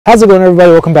How's it going,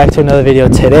 everybody? Welcome back to another video.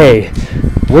 Today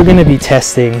we're going to be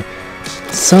testing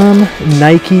some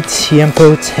Nike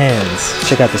Tiempo 10s.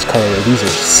 Check out this colorway. These are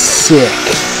sick.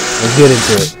 Let's get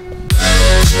into it.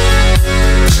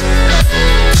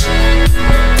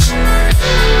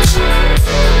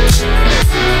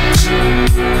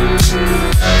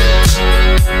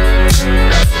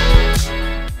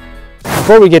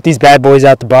 Before we get these bad boys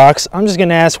out the box, I'm just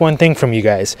gonna ask one thing from you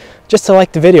guys, just to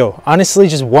like the video. Honestly,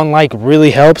 just one like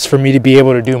really helps for me to be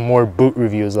able to do more boot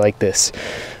reviews like this.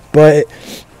 But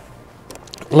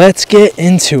let's get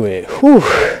into it. Whew.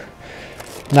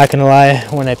 Not gonna lie,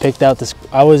 when I picked out this,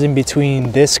 I was in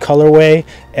between this colorway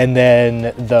and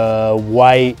then the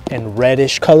white and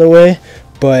reddish colorway.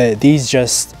 But these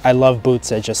just, I love boots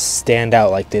that just stand out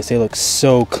like this. They look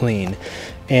so clean.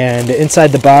 And inside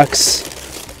the box,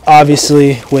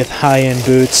 obviously with high-end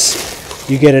boots,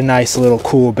 you get a nice little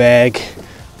cool bag.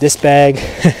 This bag,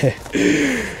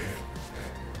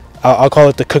 I'll call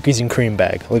it the cookies and cream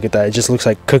bag. Look at that, it just looks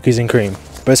like cookies and cream,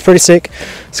 but it's pretty sick.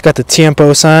 It's got the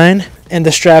Tiempo sign and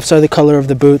the straps are the color of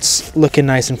the boots, looking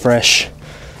nice and fresh.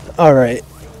 All right,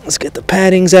 let's get the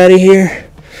paddings out of here.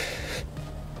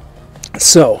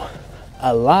 So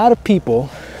a lot of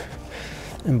people,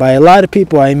 and by a lot of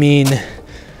people I mean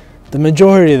the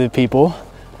majority of the people,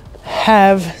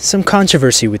 have some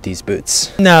controversy with these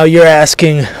boots. Now you're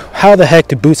asking, how the heck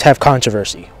do boots have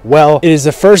controversy? Well, it is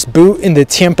the first boot in the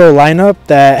Tiempo lineup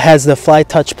that has the Fly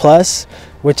Touch Plus,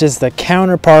 which is the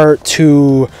counterpart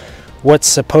to what's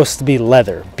supposed to be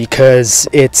leather, because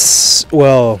it's,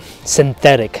 well,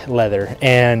 synthetic leather,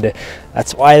 and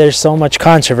that's why there's so much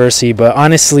controversy. But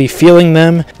honestly, feeling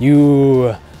them,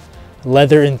 you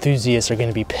leather enthusiasts are going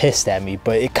to be pissed at me,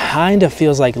 but it kind of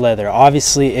feels like leather.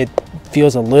 Obviously it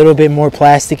feels a little bit more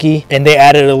plasticky, and they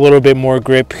added a little bit more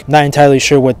grip. Not entirely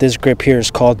sure what this grip here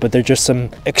is called, but they're just some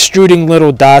extruding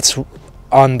little dots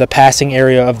on the passing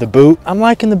area of the boot. I'm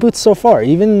liking the boots so far,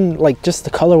 even like just the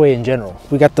colorway in general.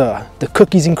 We got the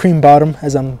cookies and cream bottom,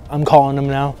 as I'm calling them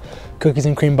now, cookies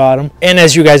and cream bottom. And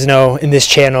as you guys know, in this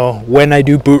channel, when I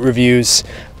do boot reviews,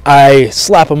 I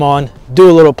slap them on, do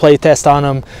a little play test on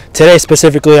them. Today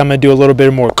specifically, I'm gonna do a little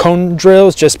bit more cone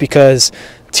drills, just because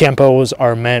Tiempos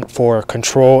are meant for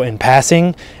control and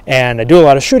passing, and I do a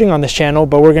lot of shooting on this channel,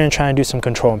 but we're gonna try and do some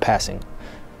control and passing,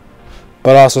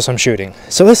 but also some shooting.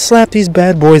 So let's slap these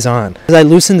bad boys on. As I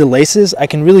loosen the laces, I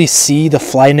can really see the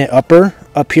fly knit upper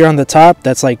up here on the top.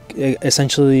 That's like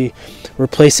essentially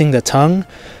replacing the tongue.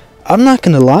 I'm not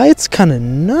gonna lie, it's kind of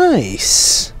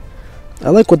nice. I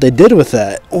like what they did with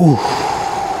that. Ooh.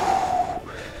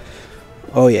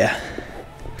 Oh yeah.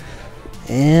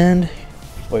 And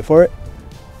wait for it.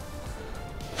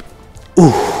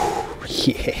 Ooh,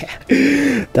 yeah.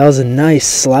 That was a nice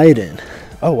slide in.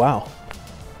 Oh wow.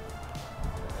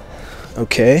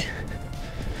 Okay.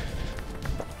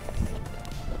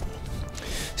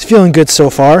 It's feeling good so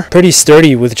far. Pretty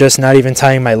sturdy with just not even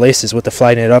tying my laces with the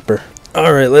fly knit upper.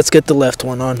 All right, let's get the left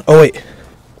one on. Oh wait.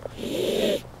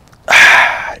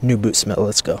 New boot smell,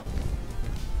 let's go.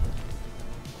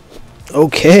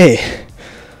 Okay.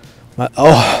 I'm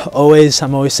always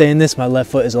saying this, my left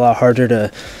foot is a lot harder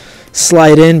to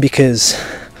slide in because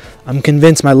I'm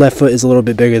convinced my left foot is a little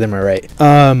bit bigger than my right.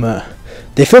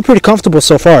 They feel pretty comfortable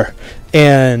so far,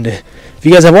 and if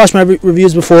you guys have watched my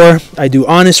reviews before, I do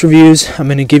honest reviews. I'm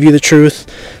going to give you the truth,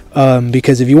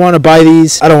 because if you want to buy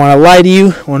these, I don't want to lie to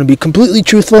you. I want to be completely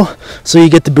truthful so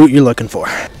you get the boot you're looking for.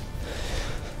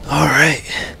 All right.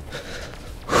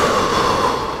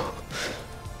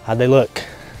 How'd they look?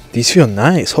 These feel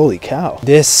nice. Holy cow.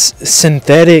 This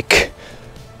synthetic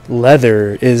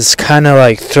leather is kind of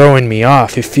like throwing me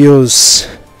off. It feels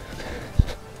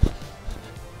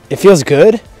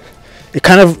good.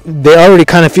 They already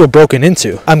kind of feel broken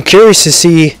into. I'm curious to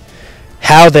see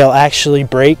how they'll actually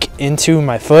break into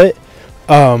my foot.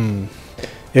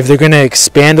 If they're going to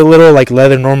expand a little like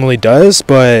leather normally does,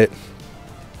 but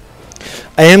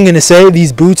I am going to say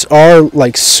these boots are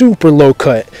like super low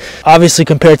cut. Obviously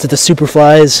compared to the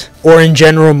Superflies, or in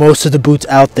general most of the boots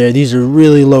out there, these are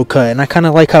really low cut, and I kind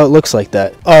of like how it looks like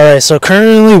that. Alright, so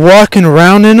currently walking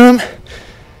around in them,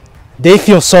 they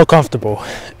feel so comfortable,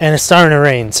 and it's starting to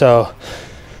rain, so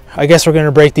I guess we're going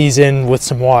to break these in with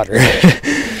some water.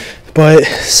 But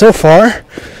so far,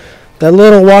 that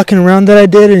little walking around that I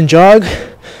did and jog,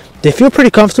 they feel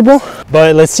pretty comfortable.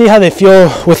 But let's see how they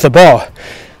feel with the ball.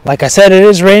 Like I said, it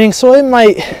is raining, so it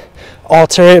might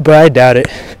alter it, but I doubt it.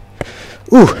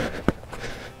 Ooh.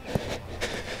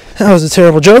 That was a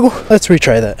terrible juggle. Let's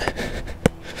retry that.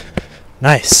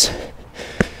 Nice.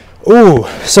 Ooh,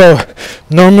 so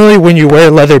normally when you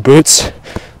wear leather boots,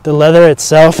 the leather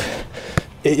itself,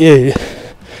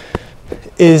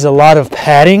 is a lot of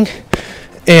padding,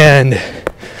 and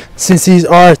since these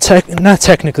are not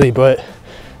technically, but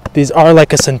these are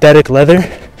like a synthetic leather,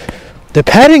 the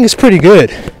padding is pretty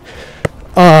good.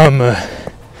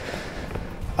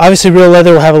 Obviously real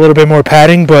leather will have a little bit more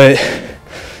padding, but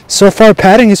so far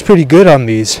padding is pretty good on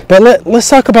these. But let's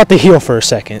talk about the heel for a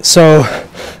second. So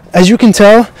as you can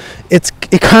tell, it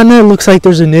kind of looks like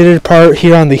there's a knitted part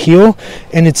here on the heel,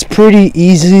 and it's pretty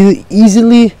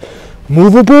easily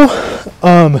movable.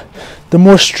 The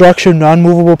more structured,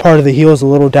 non-movable part of the heel is a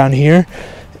little down here,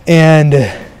 and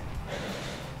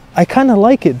I kind of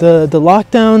like it. The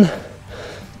lockdown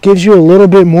gives you a little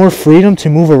bit more freedom to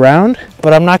move around,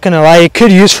 but I'm not gonna lie, it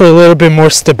could use for a little bit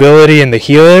more stability in the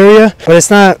heel area, but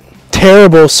it's not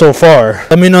terrible so far.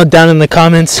 Let me know down in the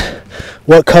comments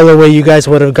what colorway you guys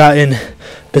would have gotten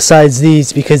besides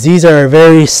these, because these are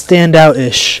very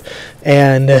standout-ish,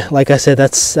 and like I said,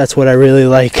 that's what I really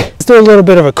like. Let's do a little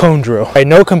bit of a cone drill. All right,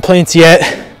 no complaints yet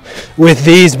with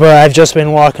these, but I've just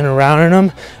been walking around in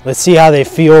them. Let's see how they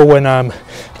feel when I'm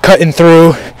cutting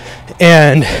through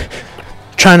and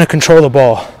trying to control the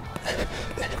ball.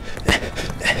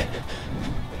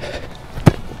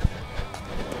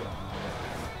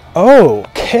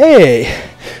 Okay,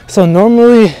 so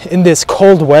normally in this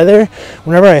cold weather,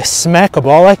 whenever I smack a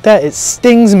ball like that, it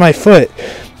stings my foot.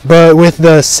 But with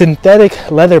the synthetic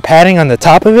leather padding on the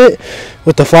top of it,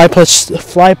 with the Fly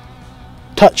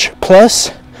Touch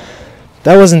Plus,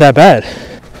 that wasn't that bad.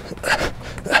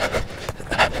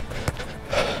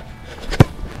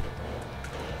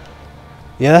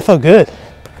 Yeah, that felt good.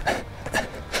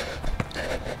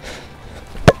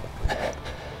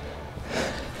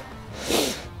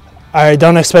 Alright,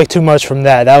 don't expect too much from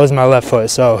that. That was my left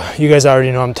foot, so you guys already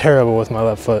know I'm terrible with my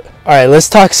left foot. Alright, let's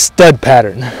talk stud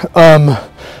pattern.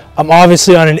 I'm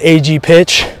obviously on an AG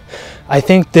pitch. I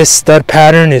think this stud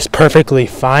pattern is perfectly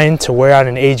fine to wear on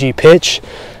an AG pitch.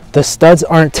 The studs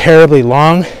aren't terribly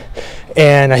long,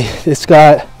 and it's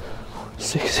got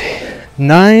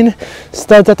 9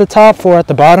 studs at the top, 4 at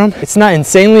the bottom. It's not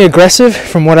insanely aggressive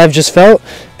from what I've just felt,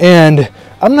 and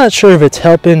I'm not sure if it's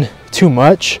helping too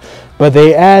much, but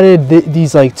they added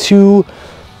these like 2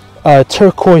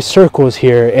 turquoise circles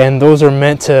here, and those are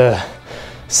meant to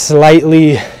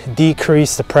slightly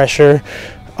decrease the pressure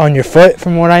on your foot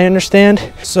from what I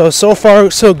understand. So far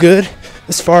so good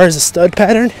as far as the stud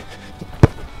pattern.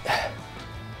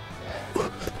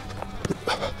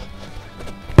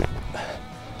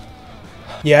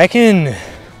 Yeah, I can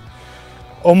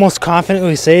almost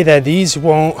confidently say that these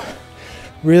won't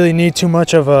really need too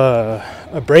much of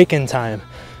a break-in time,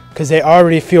 because they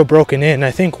already feel broken in.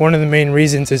 I think one of the main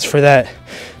reasons is for that,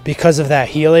 because of that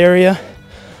heel area,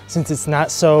 since it's not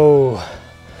so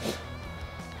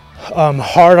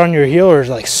hard on your heel, or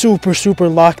like super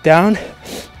locked down,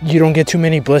 you don't get too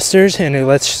many blisters, and it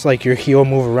lets like your heel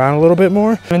move around a little bit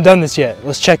more. I haven't done this yet.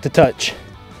 Let's check the touch.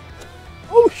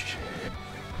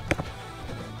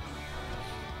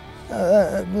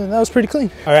 Oh, that was pretty clean.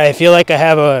 All right, I feel like I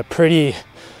have a pretty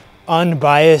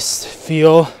unbiased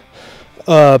feel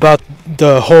about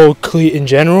the whole cleat in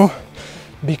general,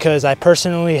 because I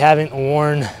personally haven't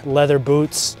worn leather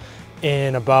boots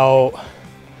in about,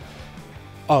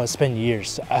 oh, it's been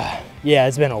years. Yeah,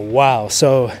 it's been a while.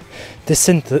 So this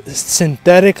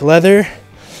synthetic leather,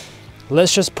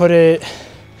 let's just put it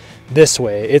this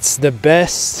way, it's the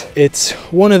best, it's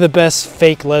one of the best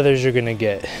fake leathers you're gonna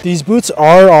get. These boots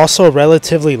are also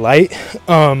relatively light.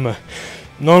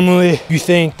 Normally you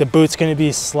think the boot's gonna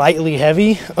be slightly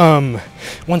heavy.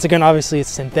 Once again, obviously it's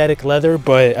synthetic leather,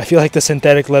 but I feel like the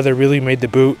synthetic leather really made the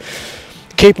boot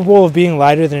capable of being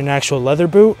lighter than an actual leather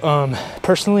boot.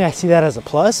 Personally, I see that as a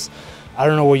plus. I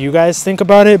don't know what you guys think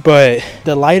about it, but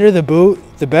the lighter the boot,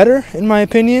 the better, in my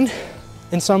opinion,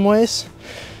 in some ways.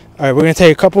 All right, we're gonna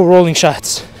take a couple rolling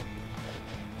shots.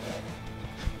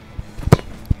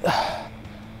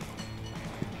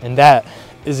 And that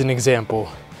is an example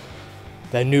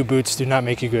that new boots do not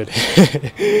make you good.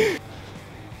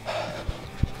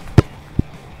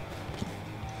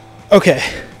 Okay.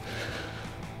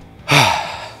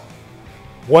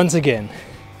 Once again,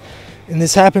 and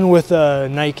this happened with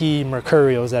Nike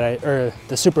Mercurials or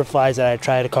the Superflies that I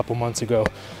tried a couple months ago.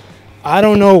 I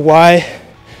don't know why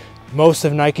most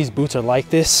of Nike's boots are like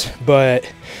this, but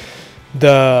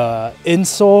the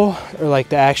insole, or like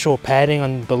the actual padding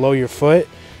on below your foot,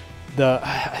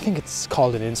 I think it's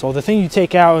called an insole, the thing you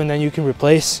take out and then you can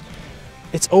replace,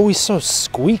 it's always so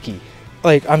squeaky.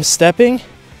 Like I'm stepping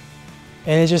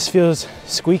and it just feels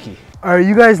squeaky. All right,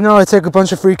 you guys know I take a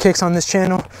bunch of free kicks on this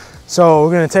channel, so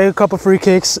we're gonna take a couple free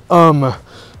kicks.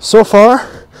 So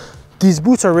far These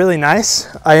boots are really nice.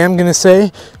 I am gonna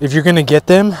say, if you're gonna get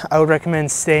them, I would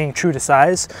recommend staying true to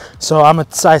size. So I'm a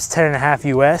size 10.5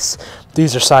 US.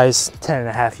 These are size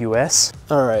 10.5 US.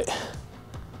 All right.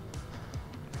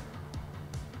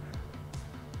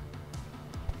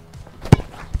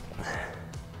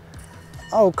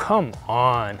 Oh, come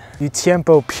on. You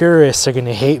Tiempo purists are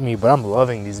gonna hate me, but I'm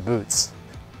loving these boots.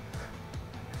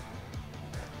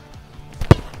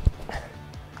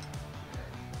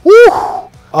 Woo!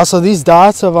 Also, these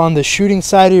dots on the shooting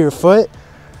side of your foot,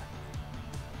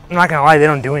 I'm not gonna lie, they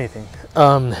don't do anything.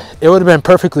 It would have been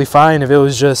perfectly fine if it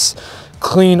was just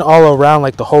clean all around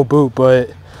like the whole boot,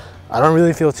 but I don't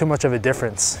really feel too much of a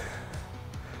difference.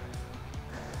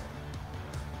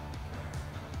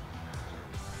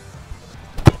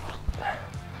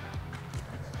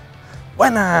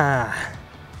 Buena!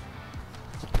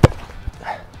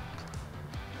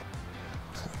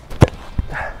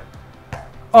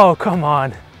 Oh, come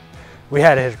on. We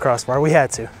had to hit a crossbar, we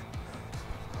had to.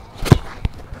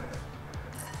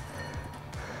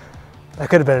 That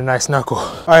could have been a nice knuckle.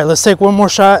 All right, let's take one more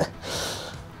shot.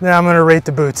 Then I'm gonna rate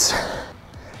the boots.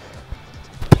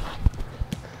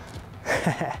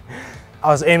 I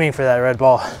was aiming for that red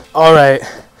ball. All right,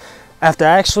 after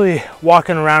actually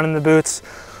walking around in the boots,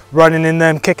 running in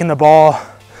them, kicking the ball,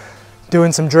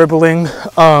 doing some dribbling,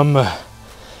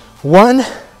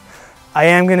 I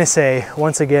am gonna say,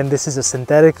 once again, this is a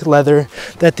synthetic leather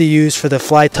that they use for the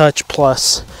Fly Touch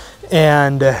Plus.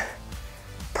 And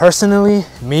personally,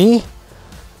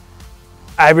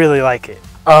 I really like it.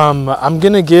 I'm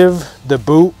gonna give the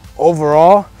boot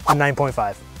overall a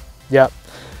 9.5. Yep,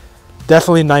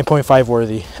 definitely 9.5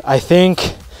 worthy. I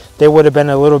think they would have been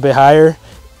a little bit higher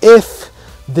if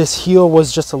this heel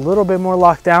was just a little bit more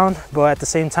locked down, but at the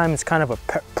same time, it's kind of a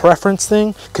preference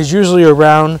thing, because usually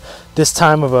around this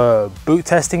time of a boot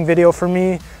testing video for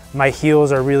me, my heels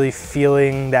are really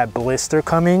feeling that blister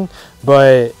coming.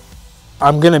 But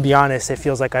I'm gonna be honest, it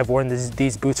feels like I've worn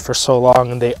these boots for so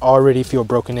long and they already feel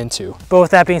broken into. But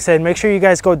with that being said, make sure you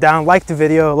guys go down, like the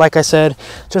video. Like I said,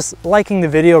 just liking the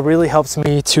video really helps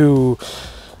me to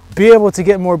be able to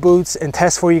get more boots and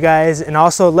test for you guys. And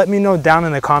also let me know down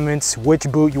in the comments which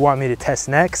boot you want me to test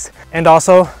next. And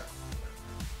also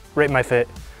rate my fit,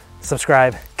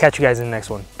 subscribe. Catch you guys in the next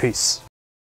one. Peace.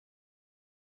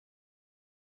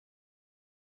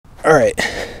 All right,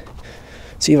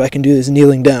 see if I can do this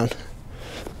kneeling down.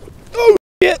 Oh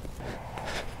shit.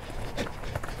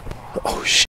 Oh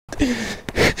shit.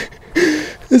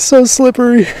 It's so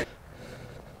slippery.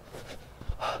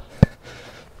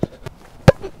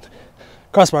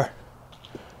 Crossbar.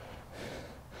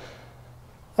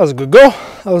 That was a good goal.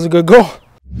 That was a good goal.